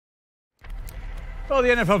Well, the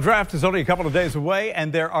NFL draft is only a couple of days away,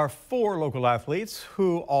 and there are 4 local athletes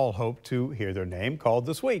who all hope to hear their name called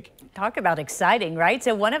this week. Talk about exciting, right?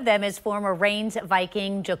 So one of them is former Raines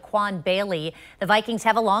Viking JaQuan Bailey. The Vikings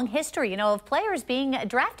have a long history, of players being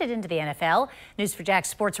drafted into the NFL. News4JAX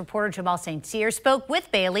sports reporter Jamal St. Cyr spoke with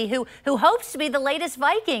Bailey, who hopes to be the latest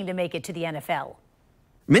Viking to make it to the NFL.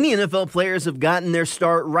 Many NFL players have gotten their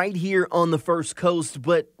start right here on the First Coast,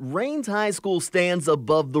 but Raines High School stands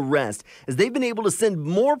above the rest as they've been able to send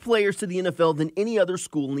more players to the NFL than any other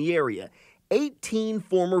school in the area. 18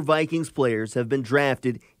 former Vikings players have been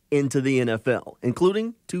drafted into the NFL,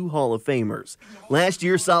 including 2 Hall of Famers. Last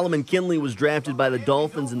year, Solomon Kinley was drafted by the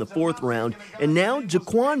Dolphins in the 4th round, and now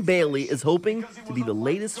JaQuan Bailey is hoping to be the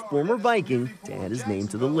latest former Viking to add his name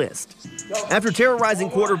to the list. After terrorizing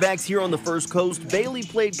quarterbacks here on the First Coast, Bailey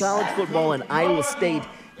played college football at Iowa State.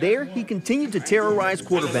 There, he continued to terrorize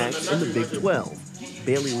quarterbacks in the Big 12.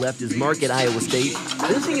 Bailey left his mark at Iowa State,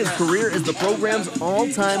 finishing his career as the program's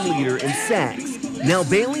all-time leader in sacks. Now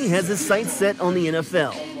Bailey has his sights set on the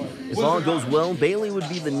NFL. If all goes well, Bailey would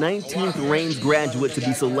be the 19th Raines graduate to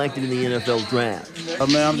be selected in the NFL draft.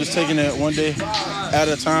 Man, I'm just taking it one day at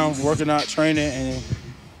a time, working out, training, and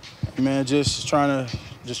man, just trying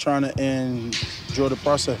to enjoy the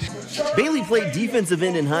process. Bailey played defensive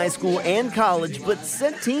end in high school and college, but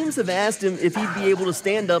said teams have asked him if he'd be able to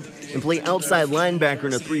stand up and play outside linebacker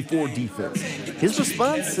in a 3-4 defense. His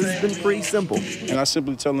response has been pretty simple. And I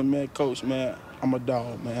simply tell him, man, coach, man, I'm a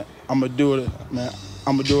dog, man. I'm going to do it, man.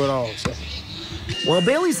 I'm going to do it all. So. While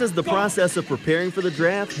Bailey says the process of preparing for the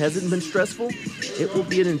draft hasn't been stressful, it will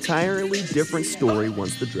be an entirely different story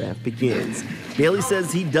once the draft begins. Bailey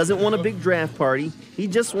says he doesn't want a big draft party. He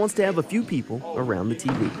just wants to have a few people around the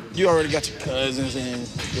TV. You already got your cousins and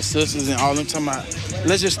your sisters and all them talking about,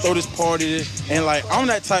 let's just throw this party. And, I'm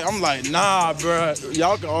that type. I'm like, nah, bro,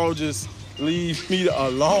 y'all can all just leave me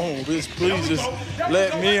alone. Please just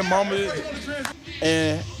let me and mama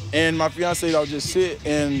and my fiance all just sit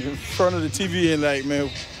in front of the TV and man,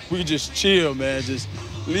 we just chill, man. Just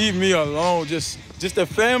leave me alone. Just a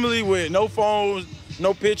family with no phones,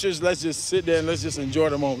 no pictures. Let's just sit there and let's just enjoy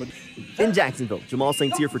the moment. In Jacksonville, Jamal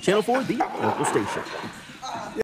St. Cyr for Channel 4, the local station.